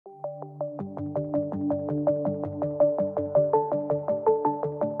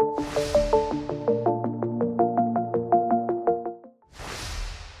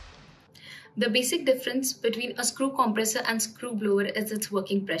The basic difference between a screw compressor and screw blower is its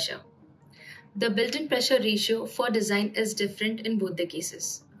working pressure. The built-in pressure ratio for design is different in both the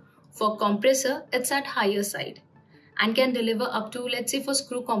cases. For compressor, it's at higher side and can deliver up to, let's say for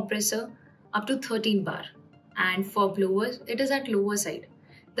screw compressor, up to 13 bar. And for blower, it is at lower side,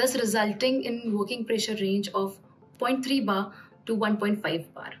 thus resulting in working pressure range of 0.3 bar to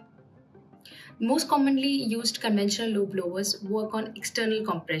 1.5 bar. Most commonly used conventional lobe blowers work on external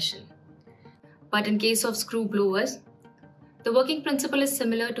compression. But in case of screw blowers, the working principle is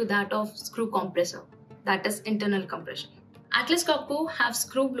similar to that of screw compressor, that is internal compression. Atlas Copco have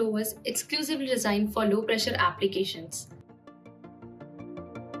screw blowers exclusively designed for low pressure applications